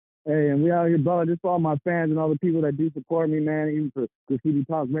Hey, and we out here, bro. Just for all my fans and all the people that do support me, man. Even for Graffiti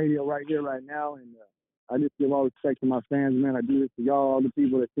Talk Radio right here, right now. And I just give all respect to my fans, man. I do this for y'all, all the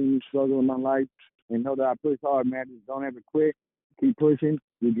people that see me struggle in my life, and know that I push hard, man. Just don't ever quit. Keep pushing.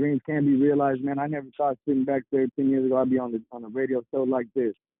 Your dreams can be realized, man. I never thought sitting back there 10 years ago I'd be on a radio show like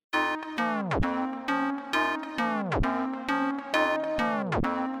this.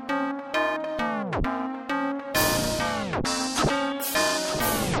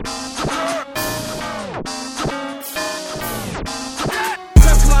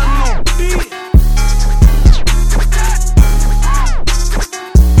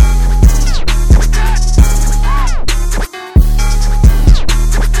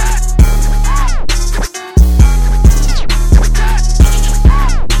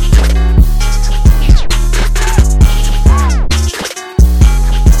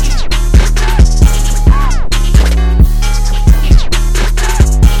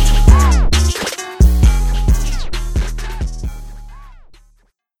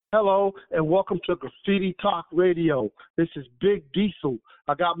 Hello and welcome to Graffiti Talk Radio. This is Big Diesel.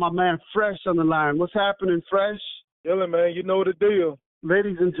 I got my man Fresh on the line. What's happening, Fresh? Yelling, man, you know the deal.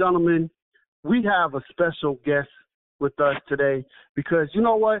 Ladies and gentlemen, we have a special guest with us today because you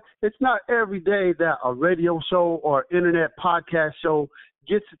know what? It's not every day that a radio show or internet podcast show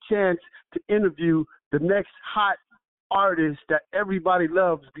gets a chance to interview the next hot artist that everybody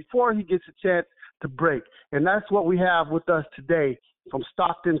loves before he gets a chance to break. And that's what we have with us today from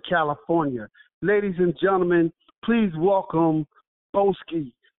Stockton, California. Ladies and gentlemen, please welcome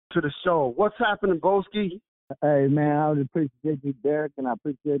Boski to the show. What's happening, Boski? Hey, man, I would appreciate you, Derek, and I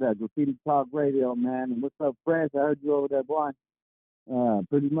appreciate Graffiti Talk Radio, man. And what's up, Fresh? I heard you over there, boy.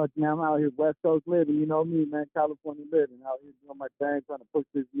 Pretty much, man, I'm out here West Coast living. You know me, man, California living. Out here doing my thing, trying to push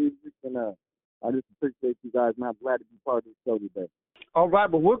this music. And I just appreciate you guys, man. I'm glad to be part of this show today. All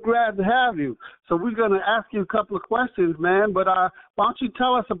right, but we're glad to have you. So we're going to ask you a couple of questions, man. But why don't you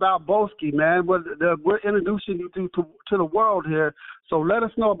tell us about Boski, man? We're introducing you to the world here. So let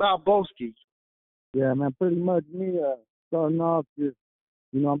us know about Boski. Yeah, man, pretty much me starting off just,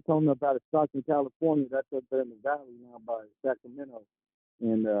 I'm talking about Stockton, California. That's up there in the valley now by Sacramento.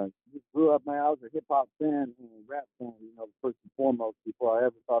 And just grew up, man. I was a hip-hop fan and rap fan, first and foremost before I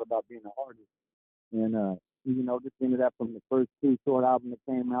ever thought about being an artist. And, just ended up from the first two short albums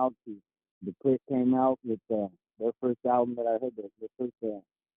that came out to the Click came out with their first album that I heard, the first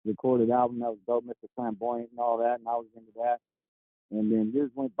recorded album that was Dope Mr. Flamboyant and all that, and I was into that. And then years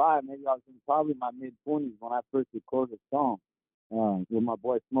went by, maybe I was in probably my mid-20s when I first recorded a song with my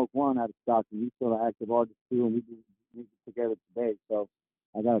boy Smoke One out of Stockton. He's still an active artist too, and we do music together today. So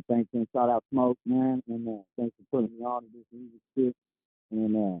I got to thank him, shout out Smoke, man, and thanks for putting me on to this music shit.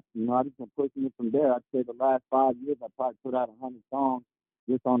 And, I just been pushing it from there. I'd say the last 5 years, I probably put out 100 songs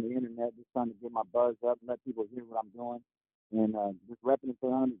just on the internet, just trying to get my buzz up and let people hear what I'm doing. And just repping it for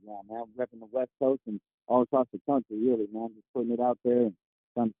the underground, man. I'm repping the West Coast and all across the country, really, man. Just putting it out there and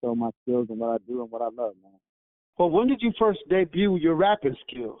trying to show my skills and what I do and what I love, man. Well, when did you first debut your rapping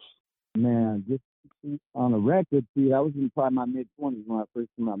skills? Man, just on a record, see, I was in probably my mid-20s when I first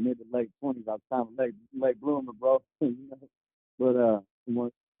in my mid to late 20s. I was kind of late bloomer, bro.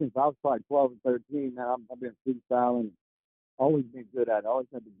 But since I was probably 12 and 13, man, I've been freestyling, always been good at it. Always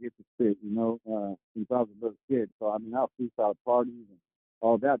had the gift to spit, since I was a little kid. So, I was freestyle parties and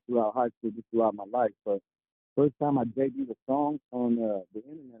all that throughout high school, just throughout my life. But first time I debuted a song on the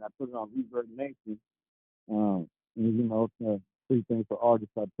internet, I put it on Reverb Nation. And, it's a free thing for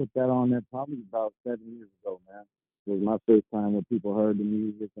artists. I put that on there probably about 7 years ago, man. It was my first time when people heard the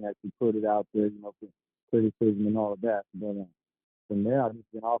music and actually put it out there, for criticism and all of that. But from there, I've just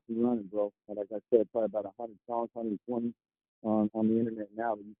been off and running, bro. And like I said, probably about 100 songs, 120 on the internet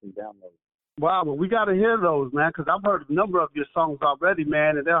now that you can download. Wow, well, we got to hear those, man, because I've heard a number of your songs already,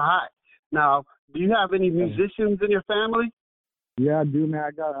 man, and they're hot. Now, do you have any musicians in your family? Yeah, I do, man.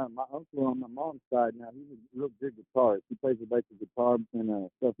 I got my uncle on my mom's side now. He's a real big guitarist. He plays electric guitar and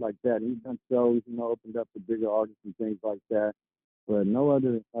stuff like that. He's done shows, opened up to bigger artists and things like that. But no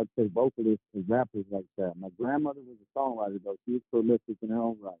other, I'd say, vocalists and rappers like that. My grandmother was a songwriter, though. She was prolific in her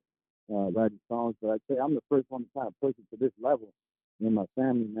own right, writing songs. But I'd say I'm the first one to kind of push it to this level in my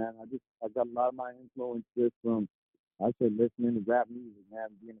family, man. I got a lot of my influence just from, I say, listening to rap music, man,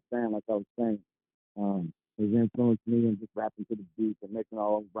 being a fan, like I was saying. Has influenced me in just rapping to the beat and making our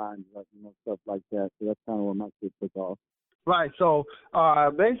own rhymes, stuff like that. So that's kind of where my shit took off. Right. So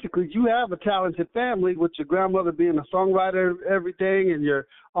basically, you have a talented family with your grandmother being a songwriter, everything, and your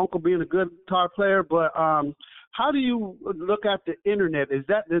uncle being a good guitar player. But how do you look at the internet? Is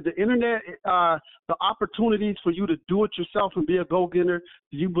that the internet, the opportunities for you to do it yourself and be a go-getter?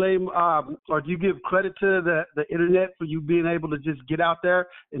 Do you blame or do you give credit to the internet for you being able to just get out there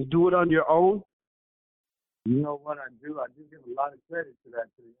and do it on your own? You know what I do? I do give a lot of credit to that,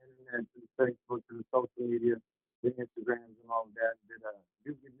 to the internet, to the Facebook, to the social media, the Instagrams and all of that. That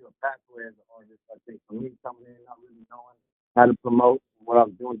do give you a pathway as an artist. I think for me coming in, not really knowing how to promote what I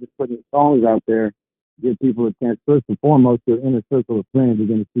was doing, just putting the songs out there, give people a chance. First and foremost, your inner circle of friends are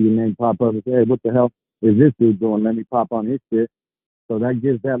going to see your name pop up and say, hey, what the hell is this dude doing? Let me pop on his shit. So that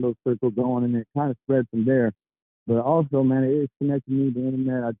gets that little circle going, and it kind of spreads from there. But also, man, it's connected me to the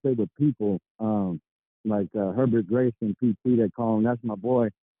internet, I'd say, with people. Like Herbert Grayson, PT, they call him. That's my boy.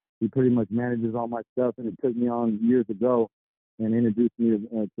 He pretty much manages all my stuff, and it took me on years ago and introduced me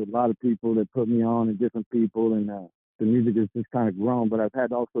to a lot of people that put me on and different people, and the music has just kind of grown. But I've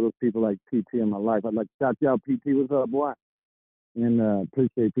had also those people like PT in my life. I'd like to shout you out, PT. What's up, boy? And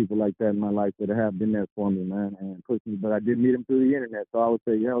appreciate people like that in my life that have been there for me, man, and pushed me. But I did meet them through the internet, so I would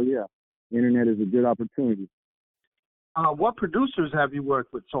say, hell yeah, the internet is a good opportunity. What producers have you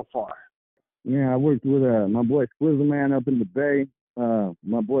worked with so far? Yeah, I worked with my boy Squizzleman up in the Bay.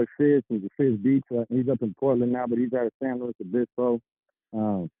 My boy Fizz from the Fizz Beats. He's up in Portland now, but he's out of San Luis Obispo.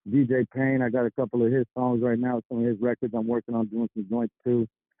 DJ Payne, I got a couple of his songs right now, some of his records. I'm working on doing some joints too.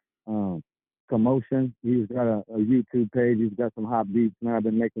 Commotion, he's got a YouTube page. He's got some hot beats, man. I've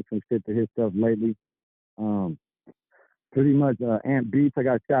been making some shit to his stuff lately. Pretty much Ant Beats. I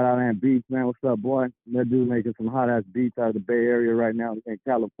got to shout out Ant Beats, man. What's up, boy? That dude making some hot ass beats out of the Bay Area right now in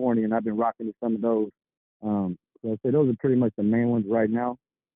California, and I've been rocking to some of those. So I say those are pretty much the main ones right now.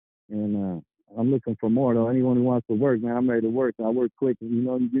 And I'm looking for more though. Anyone who wants to work, man, I'm ready to work. I work quick. You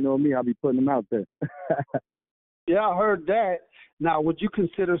know me. I'll be putting them out there. Yeah, I heard that. Now, would you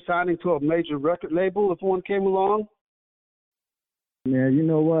consider signing to a major record label if one came along? Yeah, you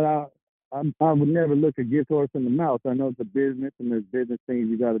know what? I would never look a gift horse in the mouth. I know it's a business and there's business things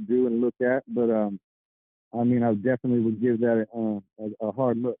you got to do and look at, but I mean, I definitely would give that a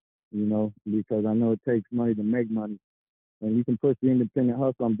hard look, you know, because I know it takes money to make money, and you can push the independent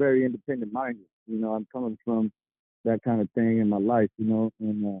hustle. I'm very independent minded, you know. I'm coming from that kind of thing in my life, you know,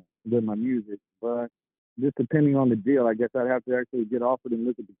 and with my music, but just depending on the deal, I guess I'd have to actually get offered and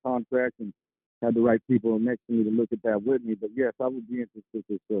look at the contract and have the right people next to me to look at that with me. But yes, I would be interested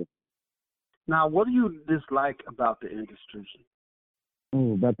for sure. Now, what do you dislike about the industry?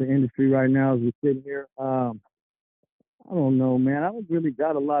 Oh, about the industry right now as we're sitting here, I don't know, man. I don't really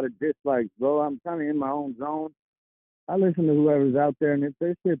got a lot of dislikes, bro. I'm kind of in my own zone. I listen to whoever's out there, and if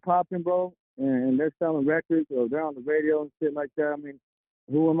they shit popping, bro, and they're selling records or they're on the radio and shit like that, I mean,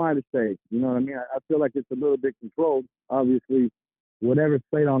 who am I to say? You know what I mean? I feel like it's a little bit controlled. Obviously, whatever's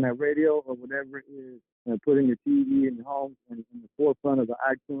played on that radio or whatever is put in your TV in your home and in the forefront of the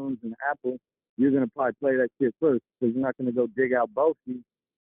iTunes and Apple, you're going to probably play that shit first because you're not going to go dig out Boski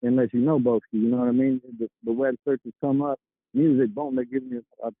unless you know Boski. You know what I mean? The web searches come up, music, boom, they give you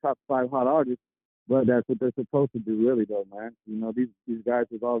a top 5 hot artists, but that's what they're supposed to do, really, though, man. You know, these guys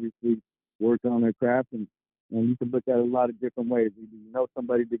have obviously worked on their craft, and you can look at it a lot of different ways. Either you know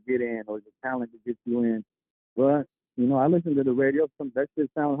somebody to get in or the talent to get you in. But, you know, I listen to the radio. That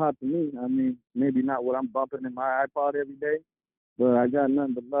shit sounds hot to me. I mean, maybe not what I'm bumping in my iPod every day, but I got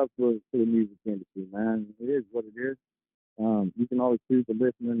nothing but love for the music industry, man. It is what it is. You can always choose to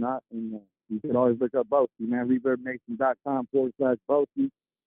listen or not, and you can always look up Boski, man. ReverbNation.com/Boski.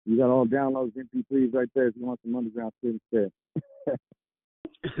 You got all downloads, MP3s right there if you want some underground shit instead.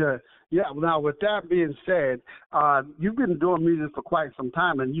 Yeah, now with that being said, you've been doing music for quite some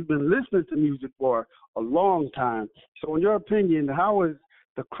time, and you've been listening to music for a long time. So in your opinion, how has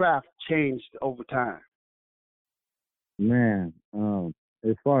the craft changed over time? Man,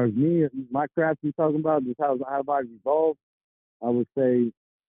 as far as me, my craft you're talking about, just how I've evolved, I would say,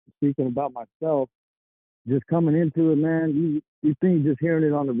 speaking about myself, just coming into it, man, you think just hearing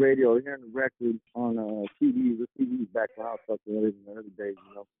it on the radio, hearing the record on CDs back when I was fucking in the early days,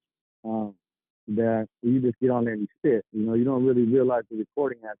 you know, that you just get on there and you spit, you know, you don't really realize the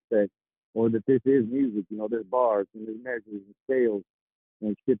recording aspect or that this is music, you know, there's bars and there's measures and scales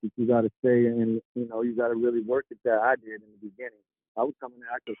and shit that you got to say, and, you know, you got to really work at that. I did in the beginning. I was coming in,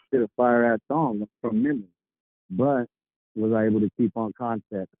 I could spit a fire-ass song from memory, but was I able to keep on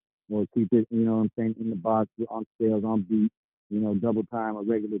concept or keep it, you know what I'm saying, in the box, on scales, on beat, you know, double time or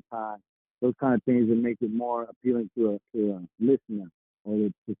regular time. Those kind of things that make it more appealing to a listener or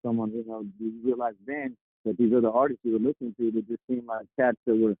to someone, you know, you realize then that these other artists you were listening to, they just seemed like cats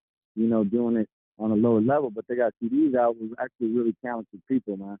that were, you know, doing it on a lower level, but they got CDs out with actually really talented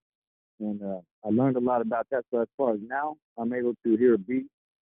people, man. And I learned a lot about that. So as far as now, I'm able to hear a beat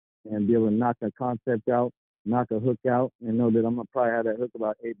and be able to knock a concept out, knock a hook out, and know that I'm going to probably have that hook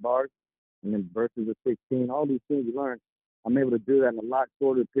about 8 bars, and then verses of 16. All these things you learn, I'm able to do that in a lot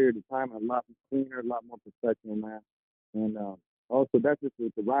shorter period of time, and a lot cleaner, a lot more professional, man. And also, that's just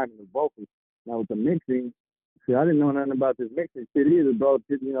with the rhyming and vocals. Now, with the mixing, see, I didn't know nothing about this mixing shit either, bro,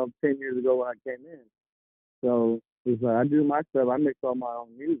 10 years ago when I came in. So it's like I do my stuff. I mix all my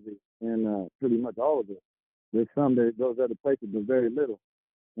own music, and pretty much all of it. There's some that goes other places, but very little.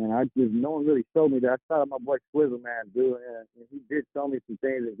 And no one really showed me that. I started my boy Swizzle, man, dude, and he did show me some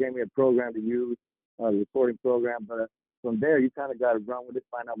things and gave me a program to use, a recording program. But from there, you kind of got to run with it,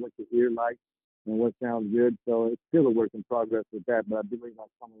 find out what your ear likes and what sounds good. So it's still a work in progress with that, but I believe I've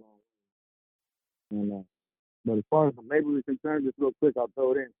come along. And but as far as the label is concerned, just real quick, I'll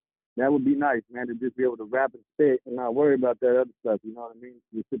throw it in. That would be nice, man, to just be able to rap and spit and not worry about that other stuff. You know what I mean?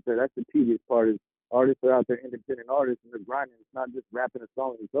 You sit there. That's the tedious part. Is artists are out there, independent artists, and they're grinding. It's not just rapping a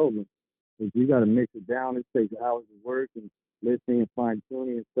song and it's over. You got to mix it down. It takes hours of work and listening and fine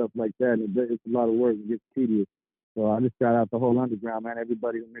tuning and stuff like that. And it's a lot of work. It gets tedious. So I just got out the whole underground, man.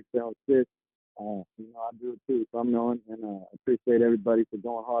 Everybody who makes their own shit. I do it too. So I'm knowing, and I appreciate everybody for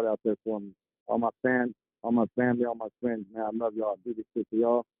going hard out there for me. All my fans, all my family, all my friends, man. I love y'all. I do this shit for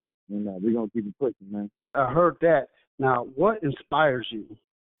y'all, and we're gonna keep it pushing, man. I heard that. Now, what inspires you?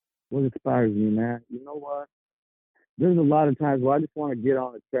 What inspires me, man? You know what? There's a lot of times where I just want to get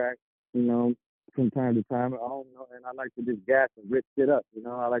on the track, from time to time. I don't know, and I like to just gas and rip shit up.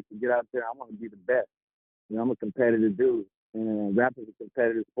 I like to get out there. I want to be the best. I'm a competitive dude, and rap is a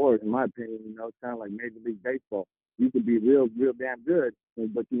competitive sport, in my opinion. It's kind of like Major League Baseball. You could be real damn good,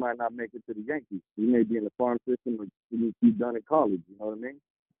 but you might not make it to the Yankees. You may be in the farm system, or you've done in college. You know what I mean?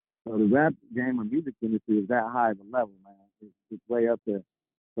 So the rap game or music industry is that high of a level, man. It's way up there.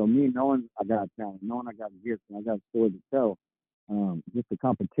 So me knowing I got talent, knowing I got gifts, and I got stories to tell, just the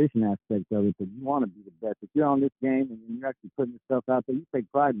competition aspect of it, because you want to be the best. If you're on this game and you're actually putting yourself out there, you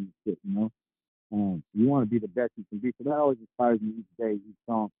take pride in this shit, You want to be the best you can be. So that always inspires me each day, each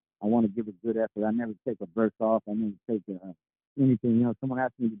song. I want to give a good effort. I never take a verse off. I never take anything. Someone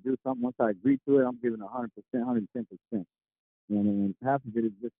asks me to do something. Once I agree to it, I'm giving 100%, 110%. And half of it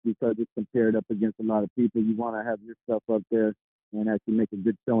is just because it's compared up against a lot of people. You want to have your stuff up there and actually make a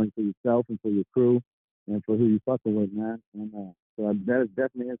good showing for yourself and for your crew and for who you fucking with, man. And so that is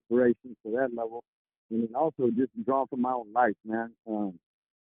definitely inspiration for that level. And then also just drawn from my own life, man.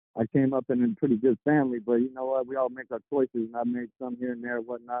 I came up in a pretty good family, but you know what? We all make our choices, and I've made some here and there and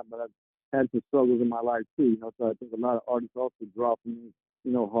whatnot, but I've had some struggles in my life too, so I think a lot of artists also draw from,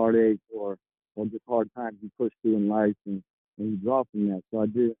 heartache or just hard times you push through in life, and you draw from that. So I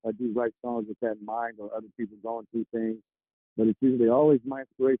do write songs with that in mind, or other people going through things, but it's usually always my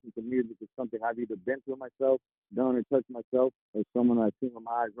inspiration for music is something I've either been through myself, done or touched myself, or someone I've seen with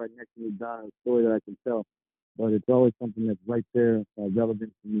my eyes right next to me done, a story that I can tell. But it's always something that's right there,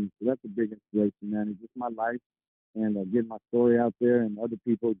 relevant to me. So that's a big inspiration, man. It's just my life and getting my story out there, and other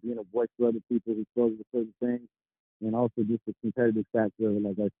people, being a voice for other people who struggle with certain things, and also just the competitive factor of it,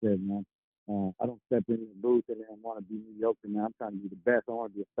 like I said, man. I don't step in the booth and want to be mediocre, man. I'm trying to be the best. I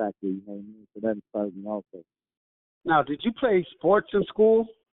want to be a factor, you know what I mean? So that inspires me also. Now, did you play sports in school?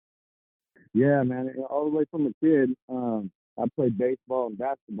 Yeah, man. All the way from a kid, I played baseball and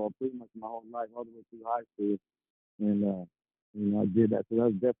basketball pretty much my whole life, all the way through high school. And, I did that. So that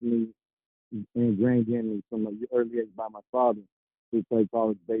was definitely ingrained in me from an early age by my father, who played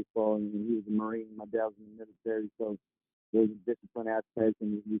college baseball, and he was a Marine. My dad was in the military, so there was a discipline aspect,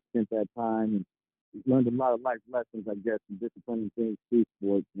 and we spent that time and learned a lot of life lessons, I guess, and disciplining things through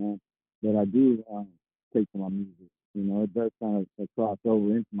sports, man, that I do take from my music. It does kind of cross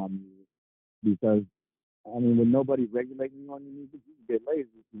over into my music because, with nobody regulating you on your music, you can get lazy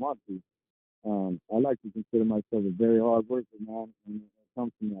if you want to. I like to consider myself a very hard worker, man, and it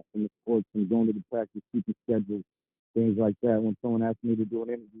comes from that, from the sports, from going to the practice, keeping schedules, things like that. When someone asks me to do an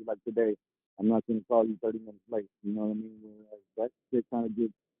interview like today, I'm not going to call you 30 minutes late, you know what I mean? Whereas that shit kind of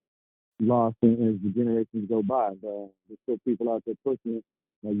gets lost as the generations go by. There's still people out there pushing it,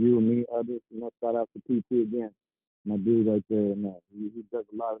 like you and me, others. Shout out to PT again, my dude right there, and he does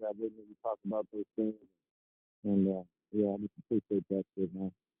a lot of that with me. We talk about those things, and I just appreciate that shit,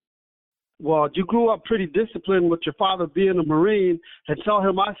 man. Well, you grew up pretty disciplined with your father being a Marine, and tell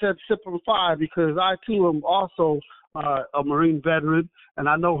him I said Simplify because I too am also a Marine veteran, and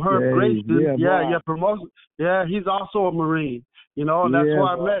I know Herb Grayson. Promotion. Yeah, he's also a Marine. And that's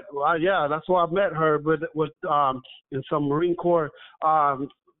why I met. That's why I met Herb with in some Marine Corps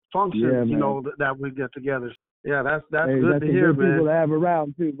functions, Yeah, man. that we get together. Yeah, that's Hey, good that's to some hear, good people man. to have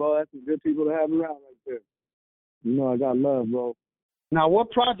around too, bro. That's some good people to have around right there. You know, I got love, bro. Now,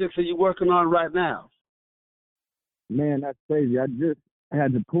 what projects are you working on right now? Man, that's crazy. I just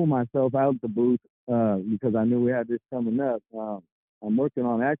had to pull myself out the booth because I knew we had this coming up. I'm working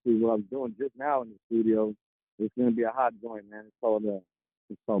on actually what I was doing just now in the studio. It's gonna be a hot joint, man. It's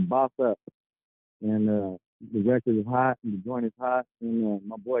called Boss Up, and the record is hot, and the joint is hot, and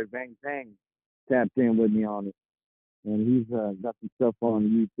my boy Vang Tang tapped in with me on it, and he's got some stuff on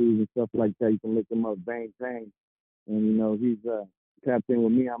YouTube and stuff like that. You can look him up, Vang Tang, and he's tapped in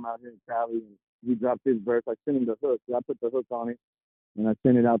with me. I'm out here in Cali, and he dropped his verse. I sent him the hook. So I put the hook on it, and I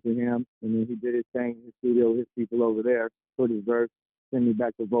sent it out to him, and then he did his thing in his studio, his people over there, put his verse, send me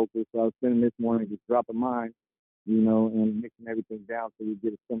back the vocals. So I was sending this morning, just dropping mine, and mixing everything down so we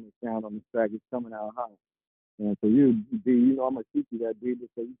get a similar sound on the track. It's coming out hot. And for you, D, I'm gonna shoot you that, D,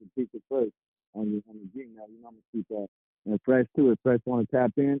 just so you can peek it first on the G now. I'm gonna shoot that. And Fresh too, if Fresh want to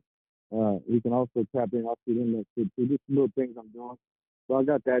tap in, he can also tap in. I'll shoot in that shit too. Just little things I'm doing. So I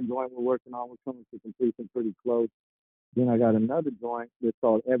got that joint we're working on. We're coming to completion pretty close. Then I got another joint that's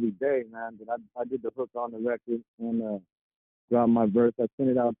called Every Day, man. That I did the hook on the record and dropped my verse. I sent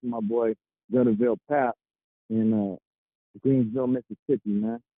it out to my boy Gutterville Pap in Greensville, Mississippi,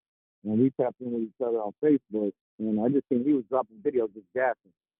 man. And we tapped in with each other on Facebook. And I just seen he was dropping videos just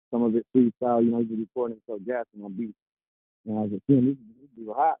gassing. Some of it freestyle, he was recording himself gassing on beats. And I was like, this dude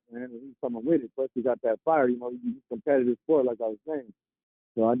hot, man. And he's coming with it. Plus he got that fire, he's competitive sport, like I was saying.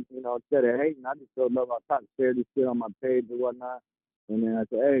 So I, instead of hating, I just showed love. I tried to share this shit on my page or whatnot. And then I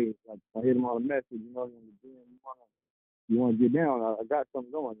said, hey, I hit him on a message, in the DM, you want to get down? I got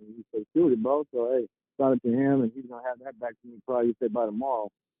something going. And he said, shoot it, bro. So, hey, shout it to him, and he's going to have that back to me probably, say, by tomorrow.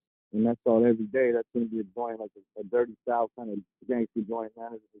 And that's all Every Day. That's going to be a joint, like a dirty South kind of gangster joint,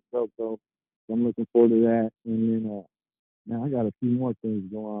 man. It's dope, so I'm looking forward to that. And then, man, I got a few more things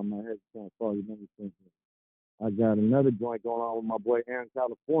going on. My head's kind of foggy. Let me think. I got another joint going on with my boy Aaron,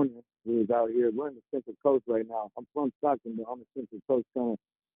 California, who is out here. We're in the Central Coast right now. I'm from Stockton, but I'm in the Central Coast, kind of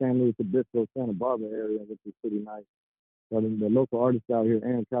San Luis Obispo, Santa Barbara area, which is pretty nice. But the local artist out here,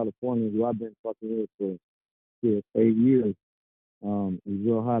 Aaron, California, who I've been fucking with for 8 years, he's a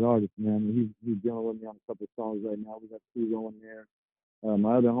real hot artist, man. He's dealing with me on a couple of songs right now. We got 2 going there.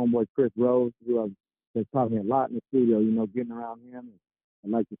 My other homeboy, Chris Rose, who I've been talking a lot in the studio, getting around him.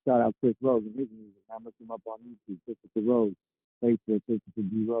 And I'd like to shout out Chris Rose and his music. I look him up on YouTube, Christopher Rose, Facebook, Christopher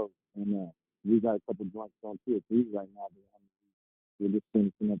G. Rose. And we got a couple joints on 2 or 3 right now. We're just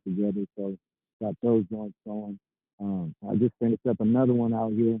finishing up together, so got those joints going. I just finished up another one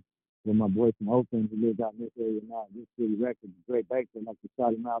out here with my boy from Oakland who lives out in this area now. This City Records, Dre Baker. I'd like to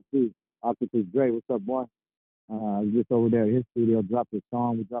shout him out too. Octopus Dre, what's up, boy? I was just over there at his studio, dropped a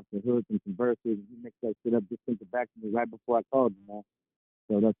song, we dropped the hook and some verses, and he mixed that shit up, just sent it back to me right before I called you, man.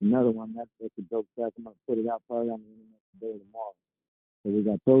 So that's another one. That's a dope track. I'm gonna put it out probably on the internet today or tomorrow. So we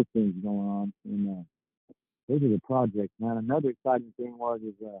got those things going on, and those are the projects, man. Another exciting thing I'd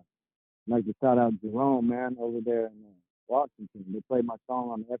like to shout out Jerome, man, over there in Washington. They played my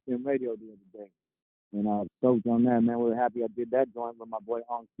song on the FM radio the other day, and I was stoked on that, man. We were happy I did that joint with my boy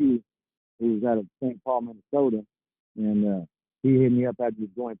On Q, who was out of St. Paul, Minnesota, and he hit me up after the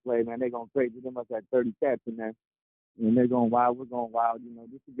joint play, man. They going crazy. They must have 30 cats in there. And they're going wild, we're going wild,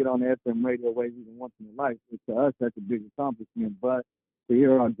 just to get on the FM radio waves even once in a life. To us, that's a big accomplishment. But to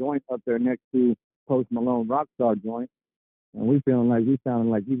hear our joint up there next to Post Malone Rockstar joint, and we sounding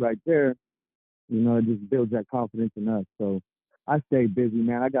like you right there, it just builds that confidence in us. So I stay busy,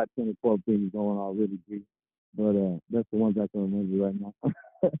 man. I got 10 or 12 things going on really, G. But that's the ones I can remember right now.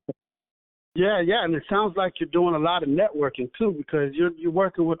 Yeah, and it sounds like you're doing a lot of networking too, because you're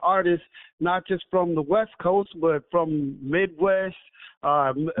working with artists not just from the West Coast, but from Midwest,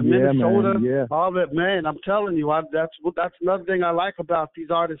 Minnesota, man, yeah. all that. Man, I'm telling you, that's another thing I like about these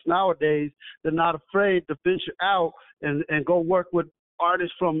artists nowadays. They're not afraid to venture out and go work with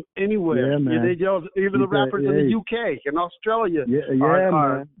artists from anywhere. Yeah, man. Even the rappers in the UK and Australia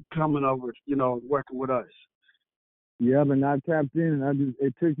are coming over, working with us. Yeah, but I tapped in, and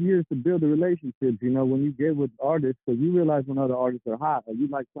it took years to build the relationships. When you get with artists, because you realize when other artists are hot, or you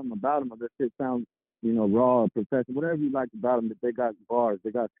like something about them, or their shit sounds, raw or professional, whatever you like about them, that they got bars, they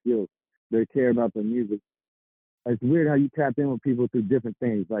got skills, they care about their music. It's weird how you tap in with people through different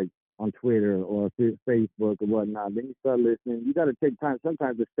things, like on Twitter or Facebook or whatnot. Then you start listening. You got to take time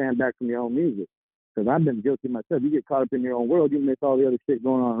sometimes to stand back from your own music, because I've been guilty myself. You get caught up in your own world, you miss all the other shit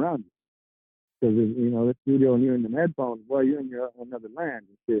going on around you. Because, the studio and you're in the headphones, boy, you're in another land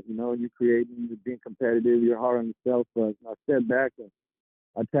and shit, you're creating, you're being competitive, you're hard on yourself. But I step back and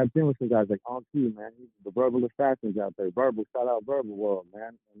I tapped in with some guys like On Q, man. He's the Verbal Assassins out there. Verbal, shout out Verbal World,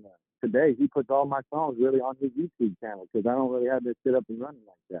 man. And today he puts all my songs really on his YouTube channel because I don't really have this shit up and running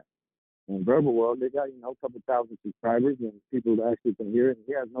like that. And Verbal World, they got, a couple thousand subscribers and people that actually can hear it. And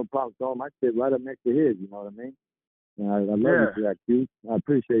he has no problem throwing my shit right up next to his, you know what I mean? And I love you for that, Q. I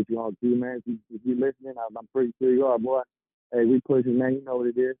appreciate you all, Q, man. If you're listening, I'm pretty sure you are, boy. Hey, we pushing, man. You know what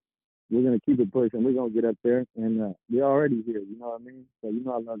it is. We're going to keep it pushing. We're going to get up there. And we're already here, you know what I mean? So,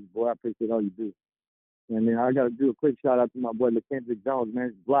 I love you, boy. I appreciate all you do. And then I got to do a quick shout out to my boy, LaKendrick Jones, man.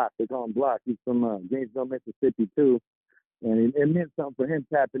 He's Block. They call him Block. He's from Gainesville, Mississippi, too. And it meant something for him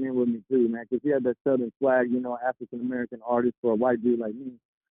tapping in with me, too, man, because he had that Southern swag, African-American artist for a white dude like me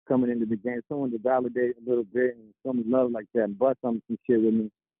coming into the game. Someone to validate a little bit and some love like that and bust some shit with me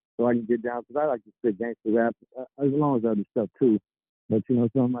so I can get down. Because I like to spit gangster rap as long as other stuff, too. But,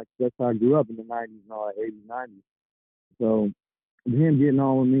 something like that's how I grew up in the 90s and all that, 80s, 90s. So him getting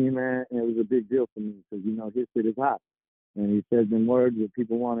on with me, man, it was a big deal for me because, his shit is hot. And he says them words that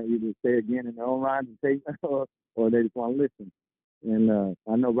people want to either say again in their own rhymes and take or they just want to listen. And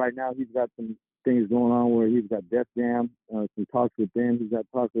I know right now he's got some things going on where he's got Def Jam, some talks with them. He's got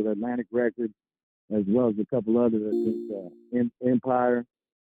talks with Atlantic Records as well as a couple others, I think, Empire.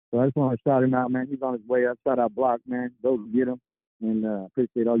 So I just want to shout him out, man. He's on his way up. Shout out Block, man. Go get him. And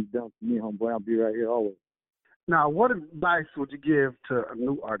appreciate all you've done for me, homeboy. I'll be right here always. Now, what advice would you give to a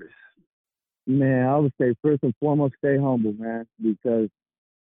new artist? Man, I would say first and foremost, stay humble, man. Because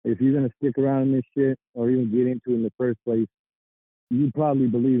if you're going to stick around in this shit or even get into it in the first place, you probably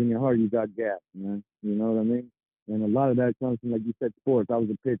believe in your heart you got gas, man. You know what I mean? And a lot of that comes from, like you said, sports. I was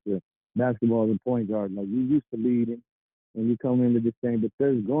a pitcher. Basketball is a point guard. Like, you used to leading and you come into this thing, but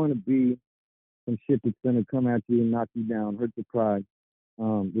there's going to be some shit that's going to come at you and knock you down, hurt your pride.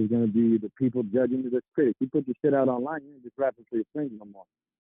 There's going to be the people judging you, the critics. You put your shit out online, you ain't just rapping for your friends no more.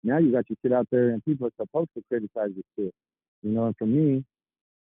 Now you got your shit out there and people are supposed to criticize your shit. And for me,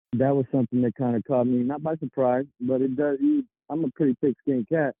 that was something that kind of caught me, not by surprise, but it does. I'm a pretty thick-skinned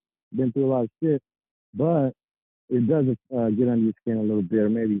cat, been through a lot of shit, but it does get under your skin a little bit or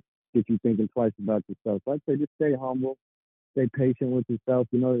maybe get you thinking twice about yourself. So I'd say just stay humble, stay patient with yourself,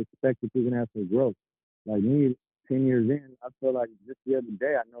 expect that you're going to have some growth. Like me, 10 years in, I feel like just the other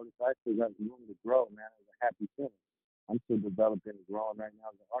day I noticed I actually got room to grow, man. It was a happy feeling. I'm still developing and growing right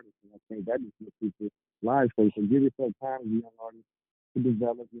now as an artist, and I think that just makes people live for you. So give yourself time as a young artist to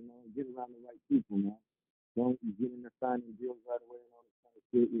develop, and get around the right people, man. Don't get in the signing deals right away and all this kind of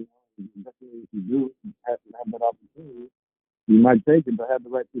shit, And definitely if you do have that opportunity, you might take it, but have the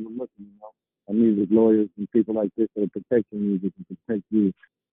right people looking. I mean, with lawyers and people like this that are protecting you, that can protect you.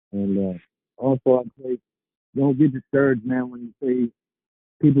 And also, I'd say, don't get discouraged, man, when you say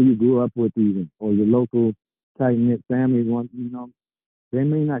people you grew up with even, or your local tight-knit family, they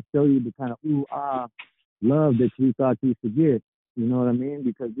may not show you the kind of love that you thought you should get. You know what I mean?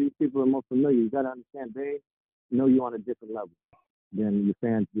 Because these people are more familiar. You got to understand they know you on a different level than your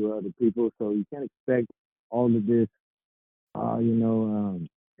fans do other people. So you can't expect all of this,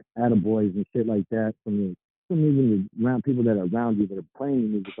 attaboys and shit like that from even the around people that are around you that are playing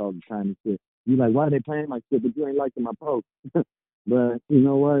music all the time and shit. You like, why are they playing my shit? But you ain't liking my post. But you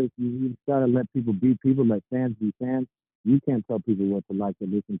know what? You just gotta let people be people, let fans be fans. You can't tell people what to like or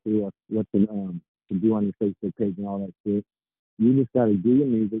listen to or what to do on your Facebook page and all that shit. You just gotta do your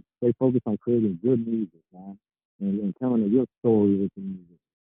music, stay focused on creating good music, man, and telling a real story with the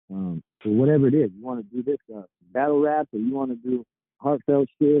music. So whatever it is, you want to do this battle rap, or you want to do heartfelt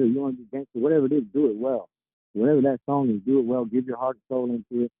shit, or you want to do gangster, whatever it is, do it well. Whatever that song is, do it well. Give your heart and soul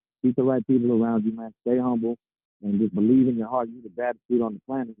into it. Keep the right people around you, man. Stay humble, and just believe in your heart. You're the baddest dude on the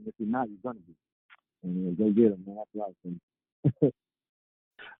planet, and if you're not, you're gonna be. And go get them, man. That's what I think.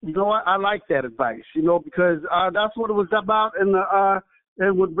 You know what? I like that advice, because that's what it was about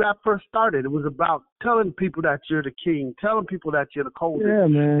and when rap first started. It was about telling people that you're the king, telling people that you're the coldest. Yeah,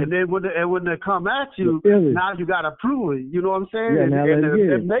 man. And then when they come at you, now you got to prove it. You know what I'm saying?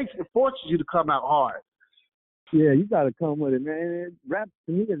 Yeah, it forces you to come out hard. Yeah, you got to come with it, man. And rap,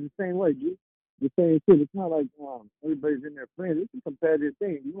 to me, is the same way, dude. The same shit. It's not like everybody's in their friends. It's a competitive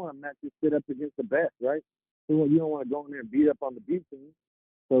thing. You want to match your shit up against the best, right? So you don't want to go in there and beat up on the beat team.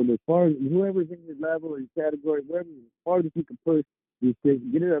 So as far as whoever's in your level or your category, wherever, as far as you can push your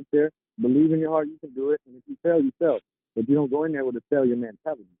shit, get it up there. Believe in your heart you can do it. And if you fail, you fail. But you don't go in there with a failure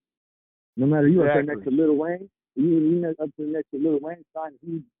mentality. No matter you up there next to Lil Wayne, you up there next to Lil Wayne, signing a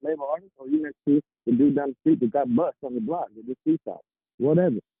huge label artist, or you next to the dude down the street that got bust on the block, that just freestyle.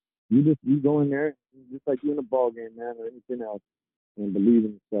 Whatever. You go in there just like you in a ball game, man, or anything else, and believe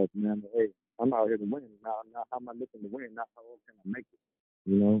in yourself, man. But, hey, I'm out here to win. Now how am I looking to win? Not how can I make it?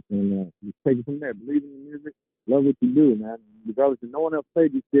 you know, and just take it from there. Believe in your music, love what you do, man. Regardless if no one else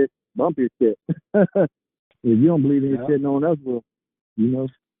played your shit, bump your shit. If you don't believe in your shit, no one else will, you know.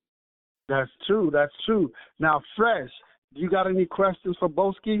 That's true. That's true. Now, Fresh, you got any questions for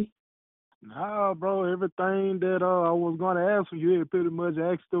Boski? Nah, bro, everything that I was going to ask you had pretty much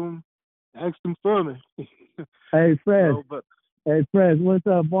asked them for me. Hey, Fresh. So, Hey, Fresh, what's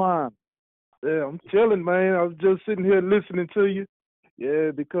up, boy? Yeah, I'm chilling, man. I was just sitting here listening to you.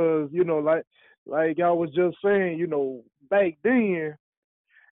 Yeah, because, you know, like I was just saying, you know, back then,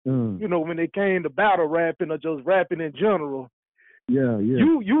 you know, when it came to battle rapping or just rapping in general, you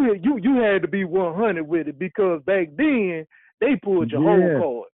had to be 100 with it, because back then they pulled your whole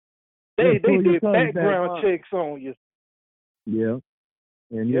card. They did background checks on you. Yeah.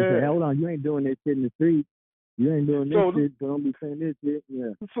 And you say, hold on, you ain't doing this shit in the street. You ain't doing this shit, so don't be saying this shit.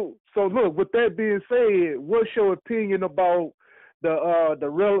 Yeah. So look, with that being said, what's your opinion about the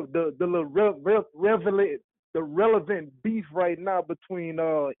relevant beef right now between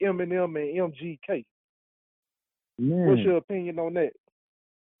Eminem and MGK? Man. What's your opinion on that?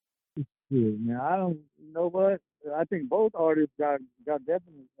 Yeah, man, I don't know what. I think both artists got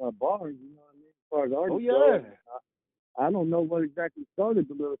definite bars, you know what I mean, as far as artists go. I don't know what exactly started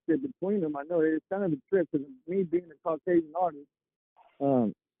the little shit between them. I know it's kind of a trip, because me being a Caucasian artist,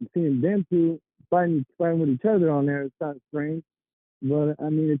 seeing them two fighting with each other on there is kind of strange. But I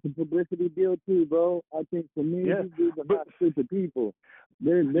mean, it's a publicity deal too, bro. I think for me, these dudes are not stupid people.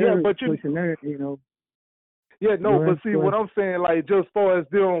 They're pushing their, you know. Yeah, no, but see what I'm saying, like, just as far as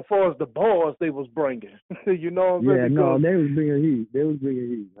the bars they was bringing, you know what I'm saying? No, they was bringing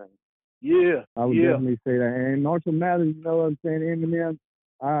heat. Man. Yeah, I would definitely say that. And Marshall Mathers, you know what I'm saying, Eminem,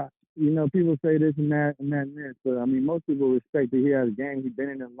 you know, people say this and that and that and this, but I mean, most people respect that he has a game. He's been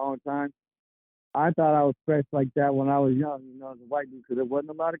in it a long time. I thought I was fresh like that when I was young, you know, as a white dude, because there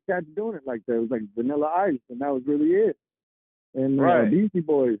wasn't a lot of cats doing it like that. It was like Vanilla Ice, and that was really it. And Beastie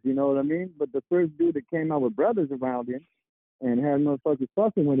Boys, you know what I mean? But the first dude that came out with brothers around him and had motherfuckers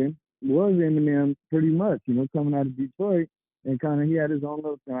fucking with him was Eminem, pretty much, you know, coming out of Detroit. And kind of he had his own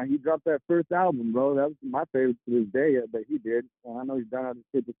little thing. He dropped that first album, bro. That was my favorite to this day that he did. And I know he's done other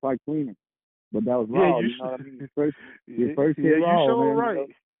shit to Spike Cleaner. But that was raw, you know what I mean? His first shit raw, you man. Right.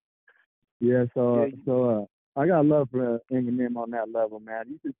 You know? So I got love for Eminem on that level, man.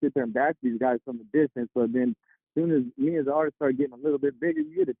 You should sit there and back these guys from a distance, but then as soon as me as an artist start getting a little bit bigger,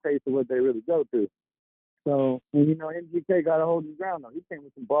 you get a taste of what they really go through. So, and you know, MGK got to hold his ground, though. He came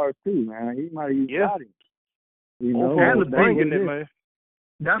with some bars, too, man. He might have used got him. You know, and the bringing it, man.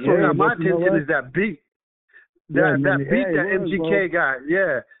 That's what got my attention is that beat. That beat that MGK got,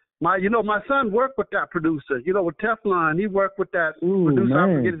 my son worked with that producer, you know, with Teflon. He worked with that producer, man.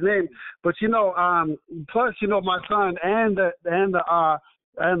 I forget his name. But, you know, plus, you know, my son and the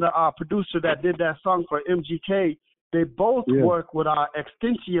producer that did that song for MGK, they both work with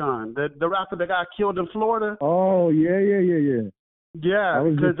Extension, the rapper that got killed in Florida. Oh, yeah. Yeah. I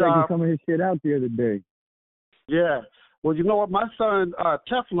was just checking some of his shit out the other day. Yeah. Well, you know what? My son,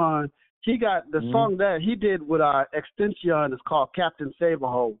 Teflon, he got the song that he did with Extension is called Captain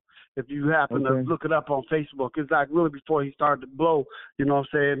Save-A-Hole. If you happen to look it up on Facebook, it's like really before he started to blow, you know what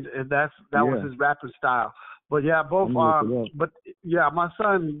I'm saying? And that was his rapping style. But yeah, my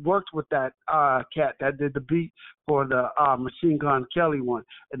son worked with that cat that did the beat for the Machine Gun Kelly one.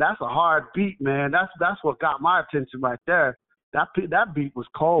 And that's a hard beat, man. That's what got my attention right there. That beat was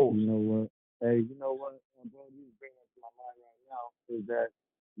cold. You know what? Hey, you know what, bro, you bring up to my mind right now is that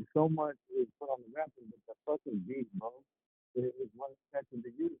so much is put on the rapping, but the fucking beat, bro, is one section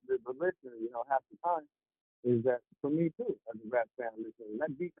to use. The listener, you know, half the time is that for me too, as a rap fan listener.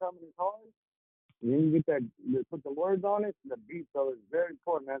 That beat coming is hard. And then you get that, put the words on it. The beat, though, is very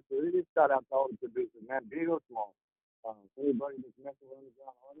important, man. So it is shout out to all the producers, man, big or small. Anybody that's messing with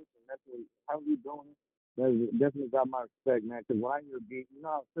underground artists and messing with how we doing it, that definitely got my respect, man. Because when I hear a beat, you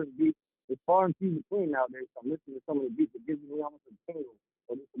know, certain beats, it's far and few between nowadays. So I'm listening to some of the beats that gives me almost a tingle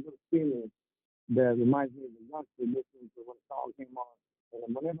or just a little feeling that reminds me of the youngster listening to when the song came on.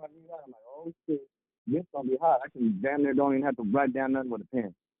 And whenever I hear that, I'm like, oh shit, this gonna be hot. I can damn near don't even have to write down nothing with a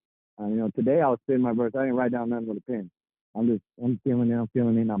pen. You know, today I was spitting my verse. I didn't write down nothing with a pen. I'm feeling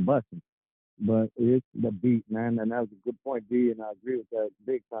it, and I'm busting. But it's the beat, man, and that was a good point, D, and I agree with that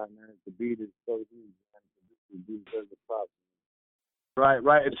big time, man. The beat is so huge, man. The beat deserves a problem.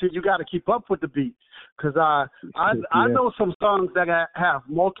 Right. And so you got to keep up with the beat, because I know some songs that have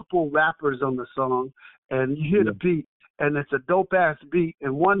multiple rappers on the song, and you hear the beat, and it's a dope-ass beat,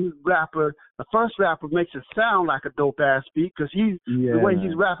 and one rapper, the first rapper makes it sound like a dope-ass beat because the way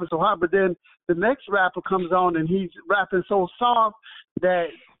he's rapping so hard, but then the next rapper comes on and he's rapping so soft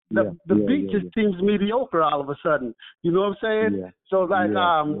that the beat just seems mediocre all of a sudden. You know what I'm saying? Yeah. So,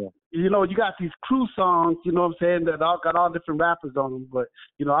 you know, you got these crew songs, you know what I'm saying, that all got all different rappers on them, but,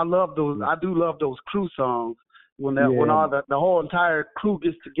 you know, I love those. I do love those crew songs. When all the whole entire crew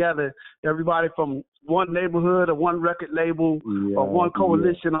gets together, everybody from one neighborhood or one record label or one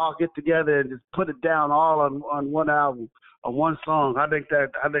coalition all get together and just put it down all on one album or one song. I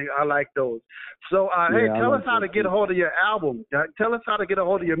like those. So hey, tell us how to get a hold of your album. Tell us how to get a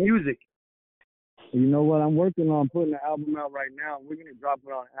hold of your music. You know what? I'm working on putting the album out right now. We're gonna drop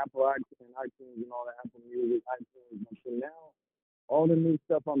it on Apple iTunes and all the Apple Music, iTunes. But for now, all the new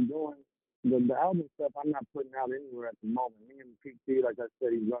stuff I'm doing. The album stuff I'm not putting out anywhere at the moment. Me and PT, like I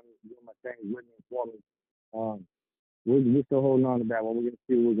said, he's doing my thing with me for me. We're still holding on to that one. We're going to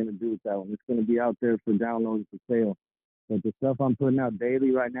see what we're going to do with that one. It's going to be out there for downloads for sale. But the stuff I'm putting out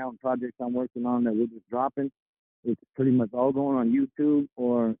daily right now and projects I'm working on that we're just dropping, it's pretty much all going on YouTube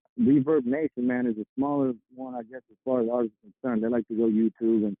or Reverb Nation, man, is a smaller one, I guess, as far as artists are concerned. They like to go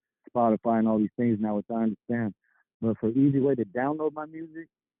YouTube and Spotify and all these things now, which I understand. But for easy way to download my music,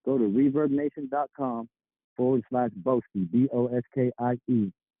 go to ReverbNation.com/Boski, Boskie.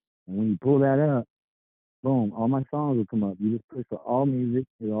 And when you pull that up, boom, all my songs will come up. You just push for all music.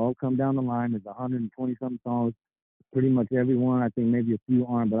 It'll all come down the line. There's 120-something songs. Pretty much every one. I think maybe a few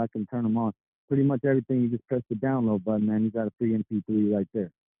aren't, but I can turn them on. Pretty much everything, you just press the download button, man. You got a free MP3 right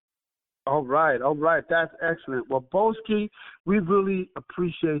there. All right. That's excellent. Well, Boski, we really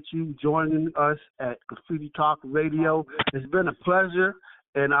appreciate you joining us at Graffiti Talk Radio. It's been a pleasure.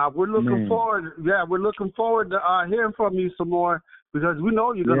 And we're looking forward. Yeah, we're looking forward to hearing from you some more because we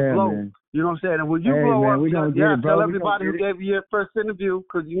know you're gonna blow. Man. You know what I'm saying? And when you blow up, tell everybody who gave you your first interview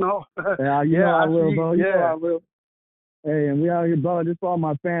because you know. I will, bro. I will. Hey, and we out here, bro. Just for all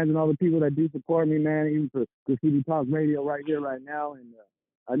my fans and all the people that do support me, man. Even for Graffiti Talk Radio right here, right now. And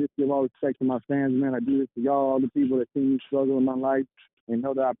I just give all respect to my fans, man. I do this for y'all, all the people that see me struggle in my life, and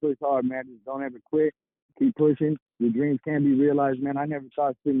know that I push hard, man. Just don't ever quit. Keep pushing. Your dreams can be realized, man. I never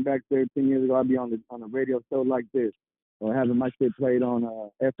thought sitting back there 10 years ago I'd be on a radio show like this or having my shit played on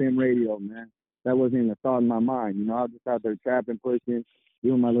FM radio, man. That wasn't even a thought in my mind. You know, I was just out there trapping, pushing,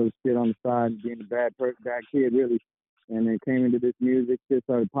 doing my little shit on the side, being a bad kid, really. And then came into this music, shit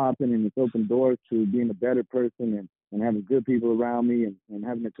started popping, and it's opened doors to being a better person and having good people around me and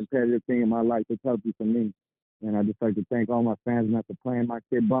having a competitive thing in my life that's healthy for me. And I just like to thank all my fans, man, for playing my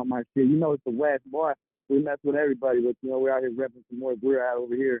shit, bump my shit. You know, it's the West, boy. We mess with everybody, but, you know, we're out here repping some more. We're out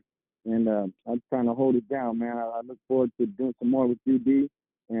over here, and I'm trying to hold it down, man. I look forward to doing some more with UD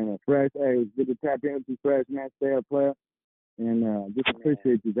and Fresh. Hey, it was good to tap in with you, Fresh, man. Stay up, player. And just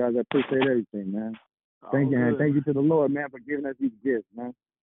appreciate you guys. I appreciate everything, man. Thank you, and thank you to the Lord, man, for giving us these gifts, man.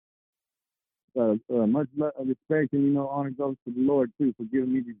 Much respect and, you know, honor goes to the Lord, too, for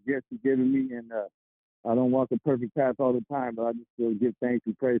giving me these gifts He's given me. And I don't walk a perfect path all the time, but I just still give thanks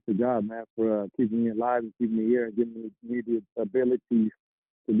and praise to God, man, for keeping me alive and keeping me here and giving me the ability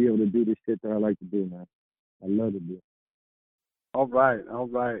to be able to do this shit that I like to do, man. I love to do it. All right.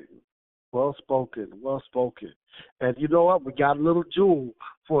 Well spoken. And you know what? We got a little jewel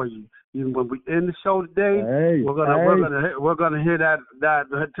for you. When we end the show today, we're gonna hear that.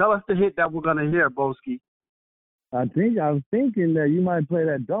 Tell us the hit that we're gonna hear, Boski. I was thinking that you might play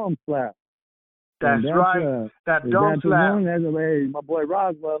that Dome Slap. That's right. That Dome Slap. That's my boy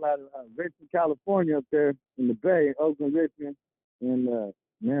Roswell out of Richmond, California, up there in the Bay, Oakland, Richmond. And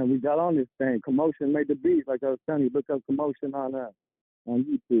man, we got on this thing. Commotion made the beat. Like I was telling you, look up Commotion on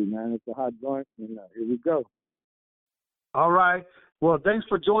YouTube, man. It's a hot joint. And here we go. All right. Well, thanks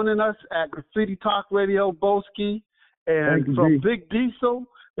for joining us at Graffiti Talk Radio, Boski. And you, from Big Diesel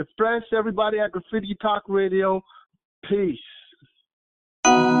and Fresh, everybody at Graffiti Talk Radio, peace.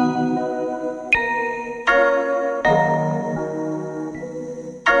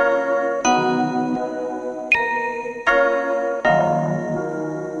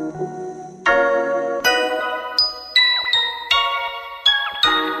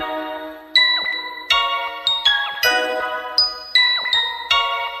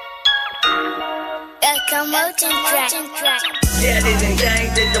 Yeah, they didn't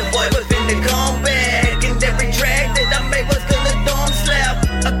think that the boy was finna come back, and every track that I made was gonna Dome Slap.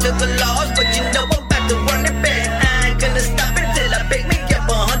 I took a loss, but you know I'm about to run it back. I ain't gonna stop until I pick me up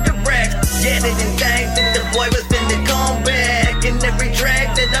 100 racks. Yeah, they didn't think that the boy was finna come back, and every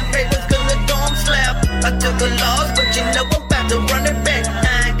track that I made was gonna Dome Slap. I took a loss, but you know I'm about to run it back.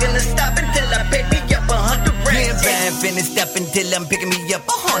 I ain't gonna stop until I pick me up 100 racks. Yeah, till I'm picking me up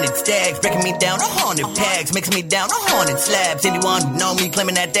 100 stacks, breaking me down 100 packs, mixing me down 100 slabs. Anyone who know me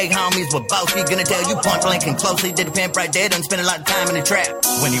claiming that they homies with Bowski, gonna tell you point blank and closely. Did the pimp right there, done spend a lot of time in the trap.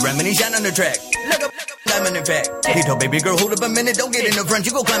 When he rhyming, he shine on the track. Look up, climbing the back. He told baby girl, hold up a minute, don't get in the front,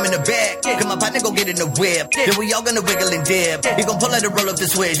 you go climb in the back. Come my partner, go get in the whip. Then we all gonna wiggle and dip. He gon' pull out and roll up the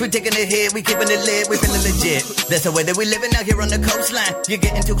switch. We taking the hit, we keeping it lit, we feeling legit. That's the way that we living out here on the coastline. You're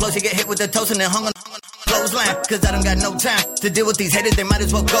getting too close, you get hit with the toast and then hung on clothesline. Cause I don't got no time to deal with these haters, they might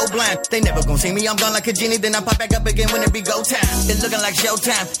as well go blind. They never gon' see me, I'm gone like a genie, then I pop back up again when it be go time. It's looking like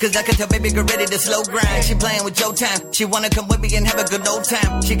showtime, cause I can tell baby girl ready to slow grind. She playing with your time, she wanna come with me and have a good old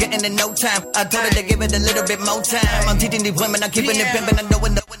time. She getting in no time, I told her to give it a little bit more time. I'm teaching these women, I'm keeping it pimpin', I know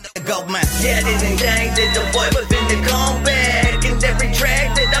when to go, man. Yeah, this ain't gang that the boy was finna come back. And every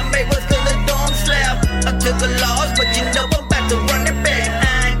track that I made was gonna dome slap. I took a loss, but you know I'm about to run it back.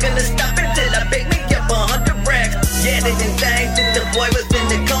 I ain't gonna stop until I pick me up 100 racks. Yeah, they didn't think that the boy was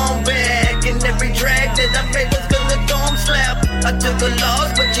finna come back. And every track that I made was gonna dome slap. I took a loss,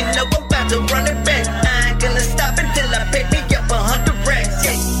 but you know I'm about to run it back. I ain't gonna stop until I pick me up 100 racks.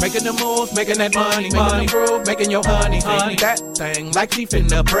 Yeah. Making the moves, making that money, making the groove, making your honey, that thing like she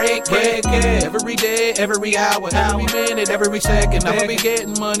finna break it. Every day, every hour, every minute, every second, I'ma be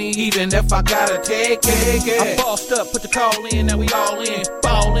getting money, even if I gotta take it. I bossed up, put the call in, now we all in,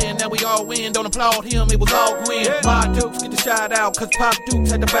 ball in, now we all win. Don't applaud him, it was all Gwen. My Dukes get the shout out, cause Pop Dukes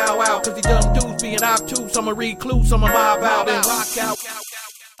had to bow out, cause he dumb dudes being obtuse. I'm a recluse, I'm a mob out and rock out.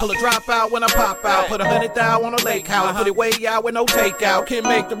 Pull a drop out when I pop out. Put 100 thou on a lake house. Put it way out with no takeout. Can't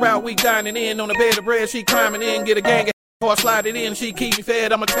make the route, we dining in on a bed of bread. She climbing in, get a gang of before I slide it in. She keep me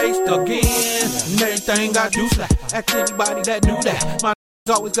fed, I'ma taste again. And everything I do slap. Ask anybody that knew that. My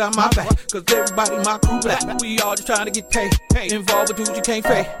always got my back, cause everybody my crew black. We all just trying to get paid. Involved with dudes you can't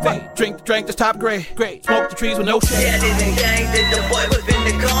fake. Drink the drink that's top grade. Smoke the trees with no shade. Yeah, this ain't gang that the boy was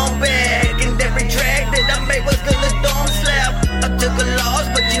finna come back. And every track that I made was gonna dome slap. I took a loss,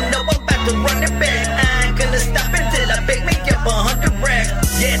 but you know I'm about to run it back. I ain't gonna stop until I pick me up 100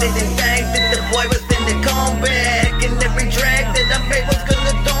 racks. Yeah, this